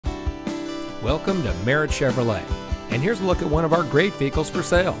Welcome to Merritt Chevrolet, and here's a look at one of our great vehicles for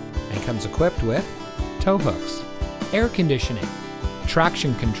sale, and comes equipped with tow hooks, air conditioning,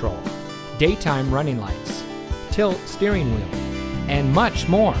 traction control, daytime running lights, tilt steering wheel, and much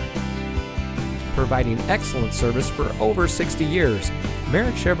more. Providing excellent service for over 60 years,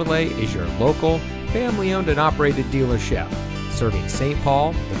 Merritt Chevrolet is your local, family-owned and operated dealership, serving St.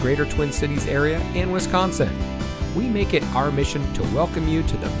 Paul, the greater Twin Cities area, and Wisconsin. We make it our mission to welcome you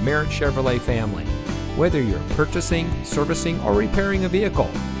to the Merritt Chevrolet family. Whether you're purchasing, servicing, or repairing a vehicle,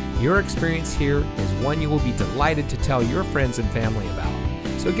 your experience here is one you will be delighted to tell your friends and family about.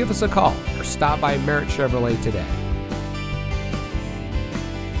 So give us a call or stop by Merritt Chevrolet today.